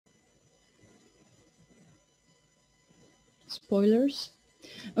Spoilers.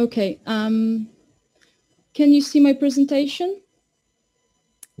 Okay. Can you see my presentation?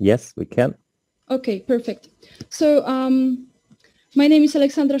 Yes, we can. Okay, perfect. So my name is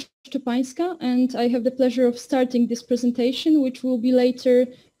Aleksandra Szczepańska, and I have the pleasure of starting this presentation, which will be later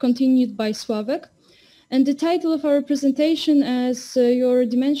continued by Sławek. And the title of our presentation, as you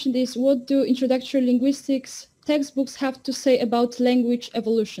already mentioned, is What do Introductory Linguistics textbooks have to say about language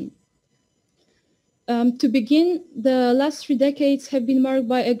evolution? To begin, the last 3 decades have been marked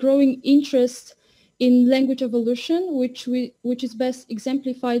by a growing interest in language evolution, which is best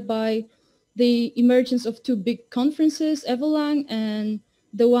exemplified by the emergence of 2 big conferences, Evolang and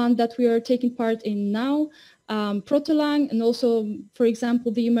the one that we are taking part in now, Protolang, and also, for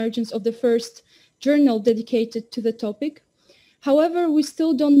example, the emergence of the first journal dedicated to the topic. However, we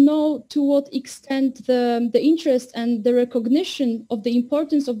still don't know to what extent the interest and the recognition of the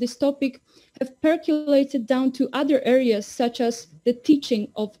importance of this topic have percolated down to other areas, such as the teaching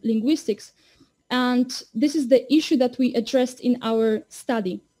of linguistics. And this is the issue that we addressed in our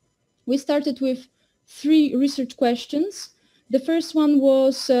study. We started with 3 research questions. The first one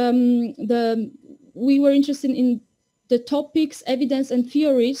was we were interested in the topics, evidence, and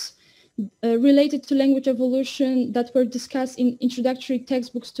theories related to language evolution that were discussed in introductory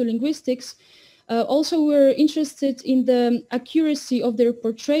textbooks to linguistics. Also, we're interested in the accuracy of their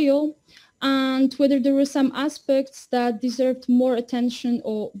portrayal and whether there were some aspects that deserved more attention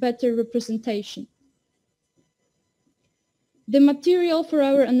or better representation. The material for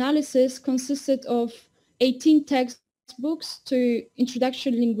our analysis consisted of 18 textbooks to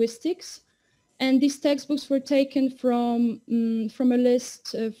introductory linguistics, and these textbooks were taken from a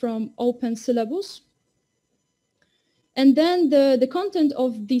list from Open Syllabus. And then the content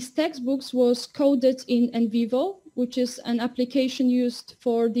of these textbooks was coded in NVivo, which is an application used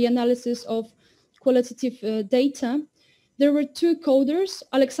for the analysis of qualitative data. There were 2 coders,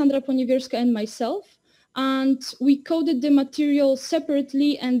 Aleksandra Poniewierska and myself, and we coded the material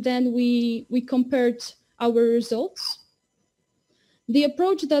separately, and then we compared our results. The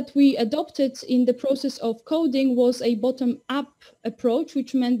approach that we adopted in the process of coding was a bottom-up approach,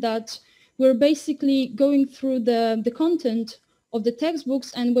 which meant that we're basically going through the content of the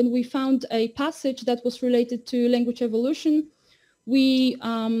textbooks, and when we found a passage that was related to language evolution, we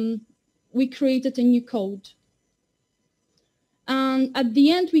created a new code. And at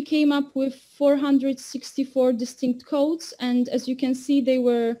the end, we came up with 464 distinct codes, and as you can see, they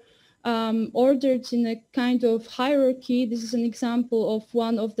were ordered in a kind of hierarchy. This is an example of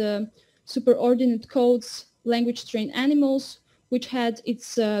one of the superordinate codes, language trained animals, which had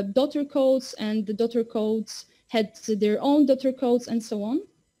its daughter codes, and the daughter codes had their own daughter codes, and so on.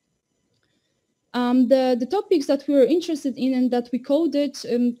 The topics that we were interested in and that we coded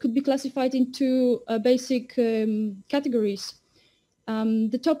could be classified into basic categories.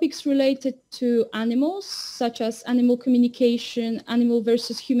 The topics related to animals, such as animal communication, animal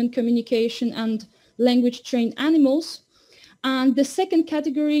versus human communication, and language trained animals. And the second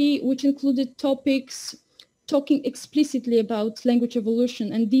category, which included topics talking explicitly about language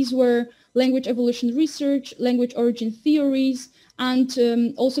evolution, and these were language evolution research, language origin theories, and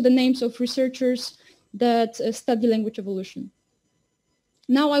also the names of researchers that study language evolution.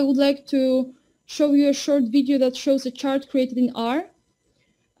 Now I would like to show you a short video that shows a chart created in R,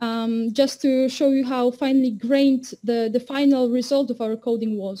 just to show you how finely grained the final result of our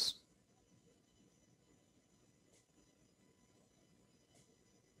coding was.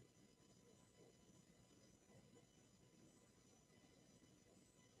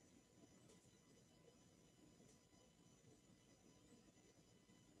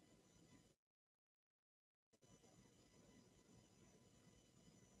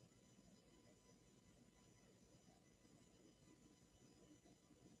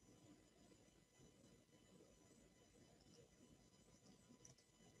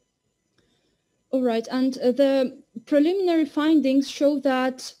 All right, and the preliminary findings show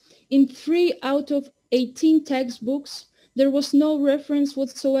that in 3 out of 18 textbooks, there was no reference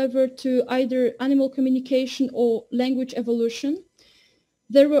whatsoever to either animal communication or language evolution.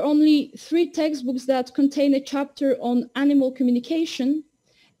 There were only 3 textbooks that contain a chapter on animal communication,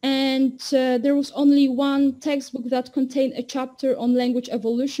 and there was only 1 textbook that contained a chapter on language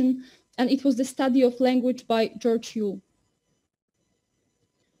evolution, and it was the study of language by George Yule.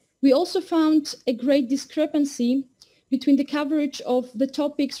 We also found a great discrepancy between the coverage of the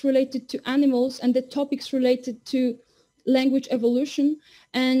topics related to animals and the topics related to language evolution.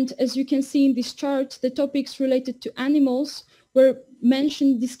 And as you can see in this chart, the topics related to animals were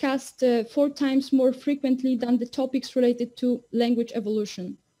discussed 4 times more frequently than the topics related to language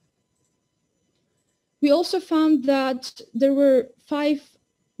evolution. We also found that there were 5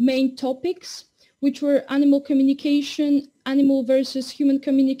 main topics, which were animal communication, animal versus human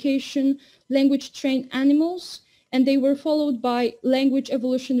communication, language-trained animals, and they were followed by language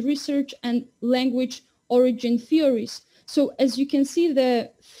evolution research and language origin theories. So as you can see,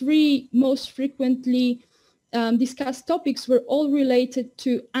 the 3 most frequently discussed topics were all related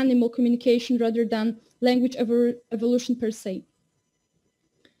to animal communication rather than language evolution per se.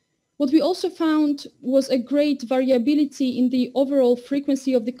 What we also found was a great variability in the overall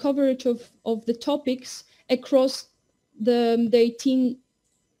frequency of the coverage of the topics across the 18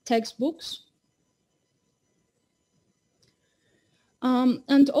 textbooks.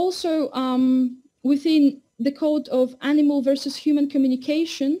 And also within the code of animal versus human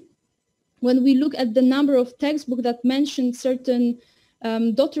communication, when we look at the number of textbooks that mentioned certain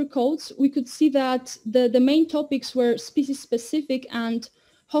daughter codes, we could see that the main topics were species-specific and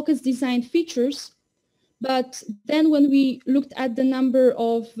Hockett's design features. But then when we looked at the number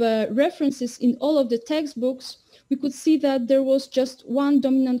of references in all of the textbooks, we could see that there was just one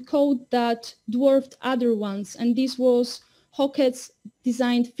dominant code that dwarfed other ones, and this was Hockett's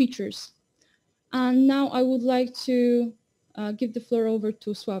design features. And now I would like to give the floor over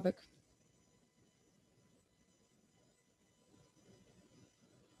to Sławek.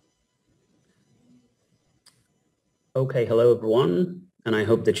 Okay, hello everyone, and I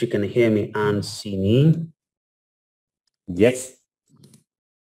hope that you can hear me and see me. Yes.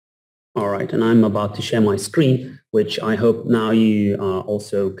 All right, and I'm about to share my screen, which I hope now you are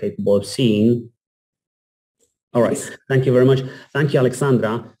also capable of seeing. All right, thank you very much. Thank you,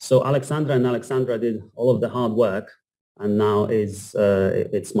 Aleksandra. So Aleksandra did all of the hard work, and now it's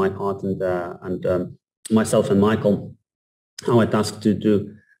my part and myself and Michael. Our task is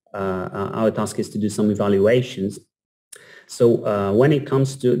to do some evaluations. So when it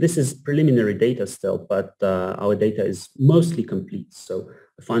comes to, this is preliminary data still, but our data is mostly complete. So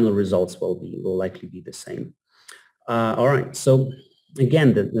the final results will likely be the same. All right, so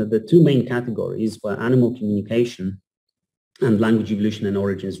again, the 2 main categories were animal communication and language evolution and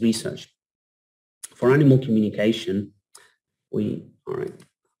origins research. For animal communication, we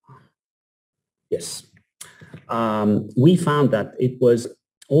found that it was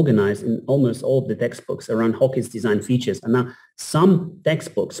organized in almost all of the textbooks around Hockett's design features. And now some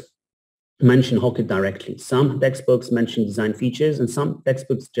textbooks mention Hockett directly. Some textbooks mention design features, and some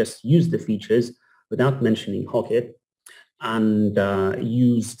textbooks just use the features without mentioning Hockett and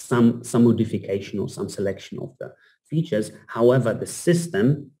use some modification or some selection of the features. However, the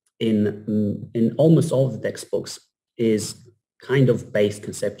system in almost all of the textbooks is kind of based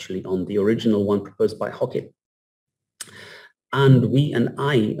conceptually on the original one proposed by Hockett. And we and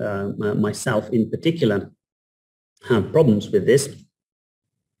I, myself in particular, have problems with this.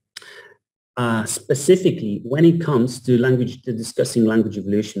 Specifically, when it comes to discussing language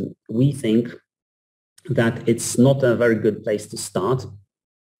evolution, we think that it's not a very good place to start,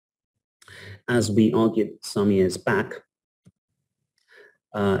 as we argued some years back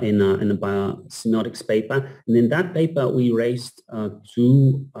in a biosemiotics paper. And in that paper, we raised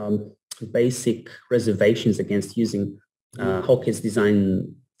 2 basic reservations against using Hockett's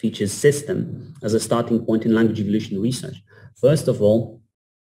design features system as a starting point in language evolution research. First of all,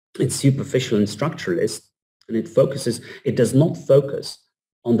 it's superficial and structuralist, and it does not focus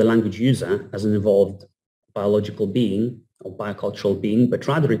on the language user as an evolved biological being or biocultural being, but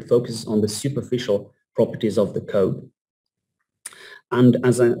rather it focuses on the superficial properties of the code. And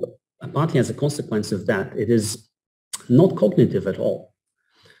partly as a consequence of that, it is not cognitive at all.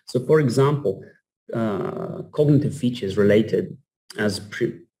 So for example, cognitive features related as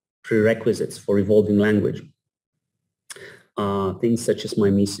prerequisites for evolving language. Things such as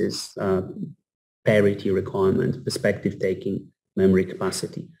mimesis, parity requirement, perspective taking, memory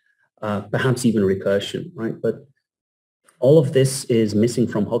capacity, perhaps even recursion, right? But all of this is missing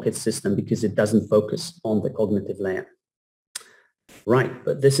from Hockett's system because it doesn't focus on the cognitive layer. Right,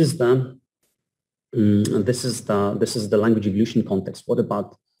 but this is the language evolution context. What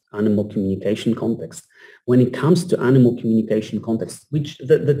about animal communication context? When it comes to animal communication context, which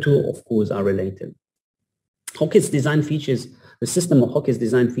the 2, of course, are related. Hockett's design features, the system of Hockett's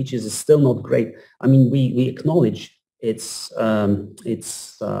design features is still not great. I mean, we acknowledge its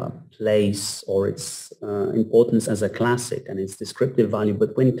place or its importance as a classic and its descriptive value,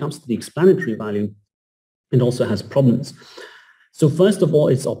 but when it comes to the explanatory value, it also has problems. So first of all,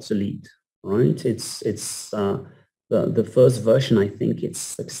 it's obsolete, right? The first version, I think it's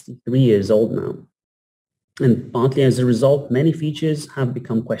 63 years old now. And partly as a result, many features have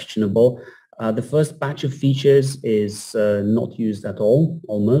become questionable. The first batch of features is not used at all,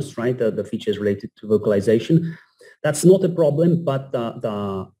 almost, right? The features related to vocalization. That's not a problem, but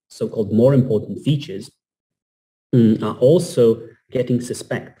the so-called more important features are also getting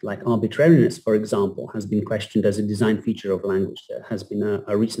suspect, like arbitrariness, for example, has been questioned as a design feature of language. There has been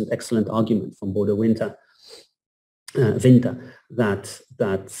a recent excellent argument from Bodo Winter that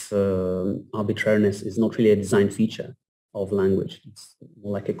arbitrariness is not really a design feature of language. It's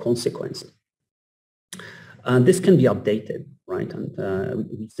more like a consequence. This can be updated, right? And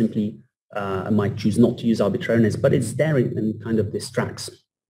we simply might choose not to use arbitrariness, but it's there and kind of distracts.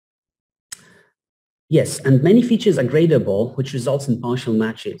 Yes, and many features are gradable, which results in partial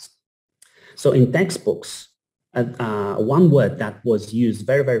matches. So in textbooks, one word that was used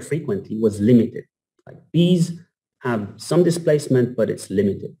very, very frequently was limited. Like bees have some displacement, but it's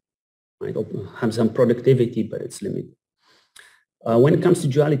limited. Right? Have some productivity, but it's limited. When it comes to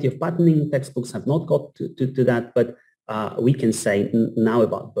duality of patterning, textbooks have not got to that, but we can say now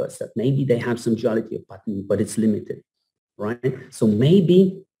about birds that maybe they have some duality of patterning, but it's limited, right? So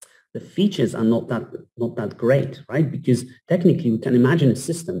maybe the features are not that great, right? Because technically we can imagine a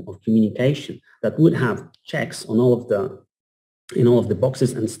system of communication that would have checks on all of the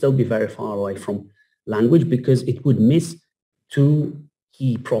boxes and still be very far away from language because it would miss two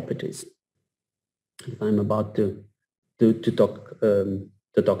key properties. If I'm about to talk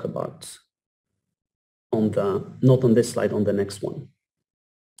about on the, not on this slide, on the next one.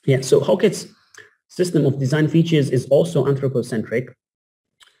 Yeah, so Hockett's system of design features is also anthropocentric,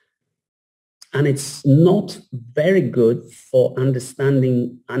 and it's not very good for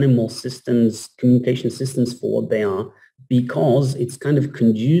understanding animal systems, communication systems for what they are, because it's kind of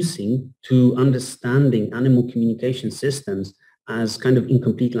conducing to understanding animal communication systems as kind of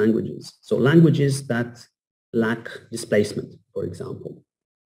incomplete languages. So languages that lack displacement, for example.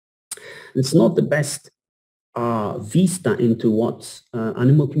 It's not the best vista into what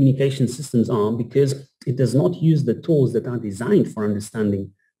animal communication systems are because it does not use the tools that are designed for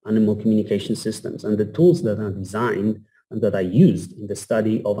understanding animal communication systems. And the tools that are designed and that are used in the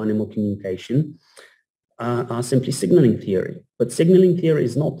study of animal communication are simply signaling theory. But signaling theory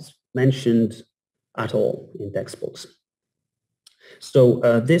is not mentioned at all in textbooks. So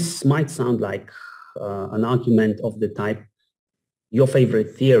this might sound like an argument of the type, your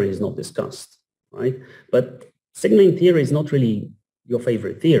favorite theory is not discussed, right? But signaling theory is not really your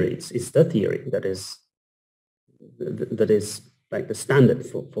favorite theory. It's the theory that is like the standard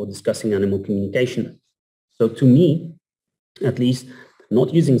for discussing animal communication. So to me, at least,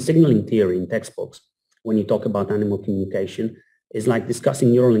 not using signaling theory in textbooks when you talk about animal communication is like discussing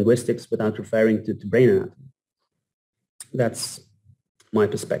neurolinguistics without referring to brain anatomy. That's my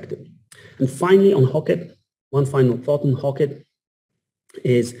perspective. And finally, on Hockett, one final thought on Hockett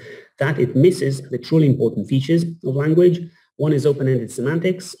is that it misses the truly important features of language. One is open-ended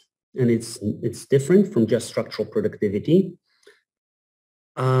semantics, and it's different from just structural productivity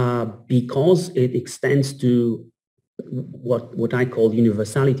because it extends to what I call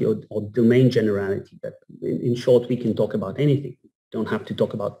universality or domain generality. That in short, we can talk about anything. We don't have to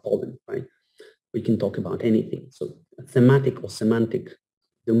talk about pollen, right? We can talk about anything. So thematic or semantic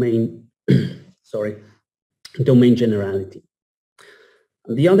domain, domain generality.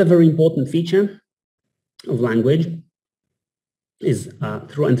 The other very important feature of language is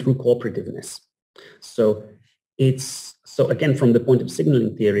through and through cooperativeness. So again, from the point of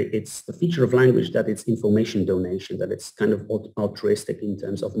signaling theory, it's the feature of language that it's information donation, that it's kind of altruistic in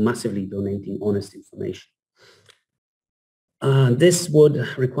terms of massively donating honest information. This would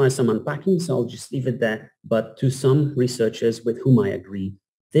require some unpacking, so I'll just leave it there. But to some researchers with whom I agree,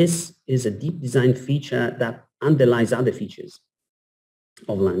 this is a deep design feature that underlies other features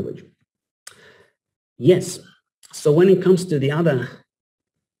of language. Yes, so when it comes to the other,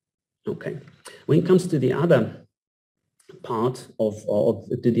 when it comes to the other part of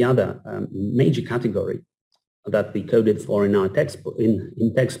to the other major category that we coded for in our textbook,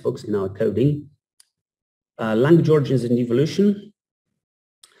 in textbooks, in our coding, language origins and evolution,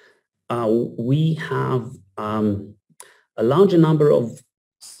 we have a larger number of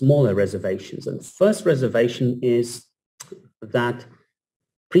smaller reservations. And the first reservation is that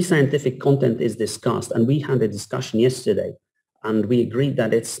pre-scientific content is discussed, and we had a discussion yesterday, and we agreed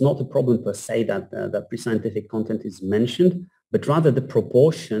that it's not a problem per se that that pre-scientific content is mentioned, but rather the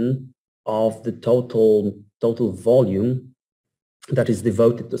proportion of the total volume that is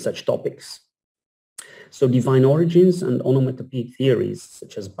devoted to such topics. So divine origins and onomatopoeic theories,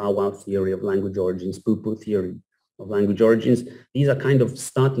 such as Bow Wow theory of language origins, poo-poo theory of language origins, these are kind of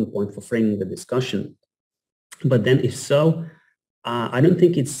starting point for framing the discussion. But then if so, I don't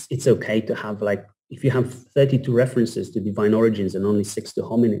think it's okay to have, like, if you have 32 references to divine origins and only 6 to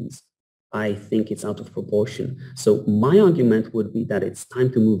homonyms, I think it's out of proportion. So my argument would be that it's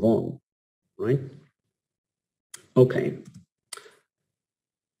time to move on, right? Okay.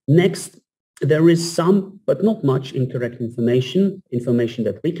 Next, there is some, but not much, incorrect information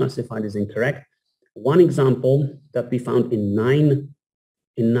that we classified as incorrect. One example that we found in nine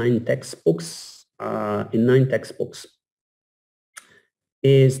textbooks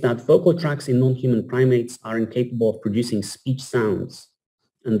is that vocal tracts in non-human primates are incapable of producing speech sounds.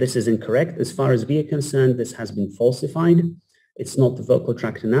 And this is incorrect. As far as we are concerned, this has been falsified. It's not the vocal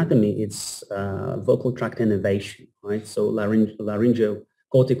tract anatomy, it's vocal tract innervation, right? So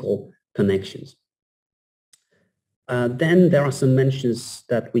laryngeocortical connections. Then there are some mentions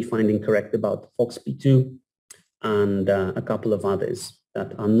that we find incorrect about FOXP2 and a couple of others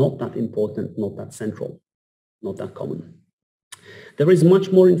that are not that important, not that central, not that common. There is much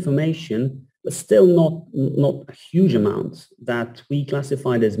more information, but still not a huge amount that we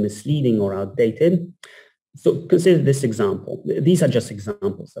classified as misleading or outdated. So consider this example. These are just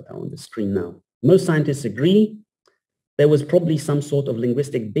examples that are on the screen now. Most scientists agree there was probably some sort of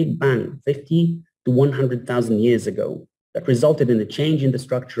linguistic Big Bang 50 to 100,000 years ago that resulted in a change in the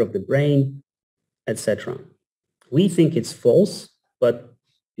structure of the brain, etc. We think it's false, but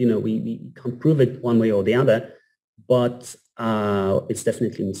we can't prove it one way or the other, but it's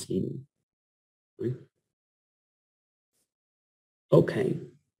definitely misleading. Right? Okay.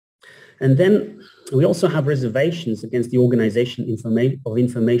 And then we also have reservations against the organization of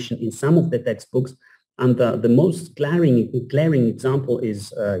information in some of the textbooks. And the most glaring example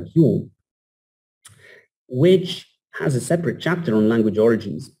is Yule, which has a separate chapter on language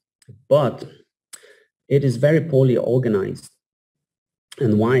origins, but it is very poorly organized.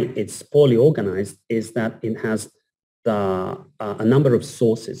 And why it's poorly organized is that it has a number of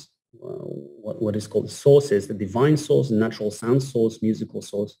sources, what is called sources, the divine source, the natural sound source, musical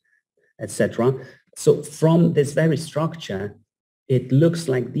source, etc. So from this very structure, it looks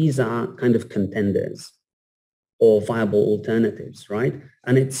like these are kind of contenders or viable alternatives, right?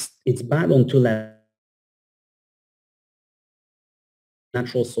 And it's bad on two levels.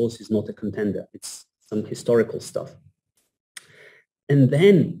 Natural source is not a contender. It's some historical stuff. And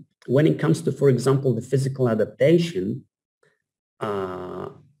then when it comes to, for example, the physical adaptation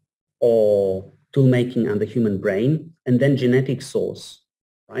or tool making and the human brain, and then genetic source,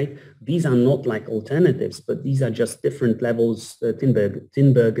 right? These are not like alternatives, but these are just different levels,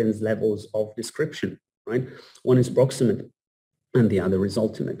 Tinbergen's levels of description, right? One is proximate and the other is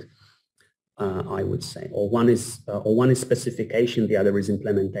ultimate, I would say. Or one is specification, the other is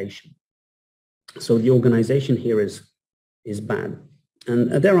implementation. So the organization here is bad.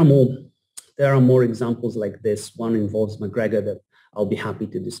 And there are more examples like this. One involves McGregor that I'll be happy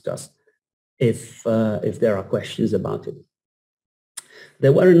to discuss if there are questions about it.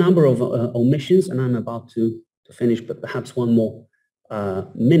 There were a number of omissions, and I'm about to finish, but perhaps one more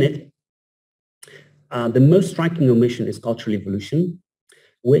minute. The most striking omission is cultural evolution,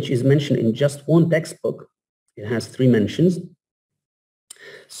 which is mentioned in just one textbook. It has 3 mentions.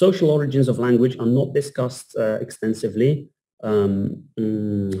 Social origins of language are not discussed extensively.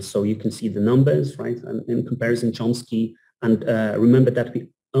 So you can see the numbers, right? And in comparison, Chomsky, and remember that we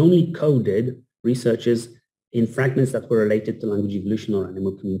only coded researches in fragments that were related to language evolution or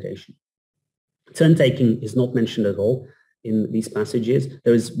animal communication. Turn-taking is not mentioned at all in these passages.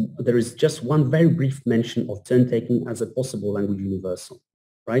 There is just one very brief mention of turn-taking as a possible language universal,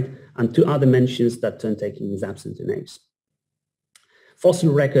 right? And 2 other mentions that turn-taking is absent in apes.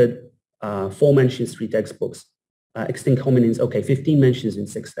 Fossil record, 4 mentions, 3 textbooks. Extinct hominins, okay, 15 mentions in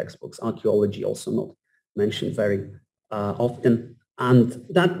 6 textbooks. Archaeology also not mentioned very often. And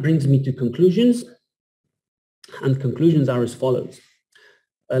that brings me to conclusions. And conclusions are as follows.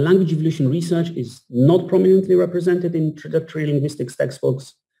 Language evolution research is not prominently represented in introductory linguistics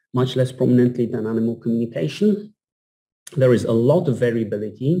textbooks, much less prominently than animal communication. There is a lot of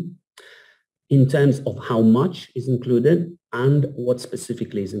variability in terms of how much is included and what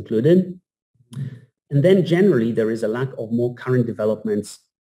specifically is included. And then generally, there is a lack of more current developments,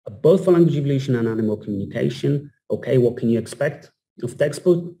 both for language evolution and animal communication. Okay, what can you expect of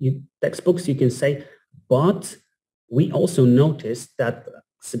textbooks? You can say, but we also noticed that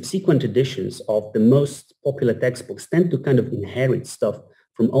subsequent editions of the most popular textbooks tend to kind of inherit stuff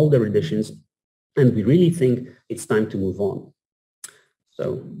from older editions, and we really think it's time to move on.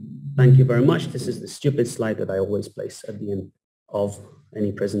 So thank you very much. This is the stupid slide that I always place at the end of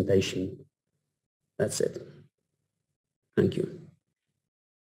any presentation. That's it. Thank you.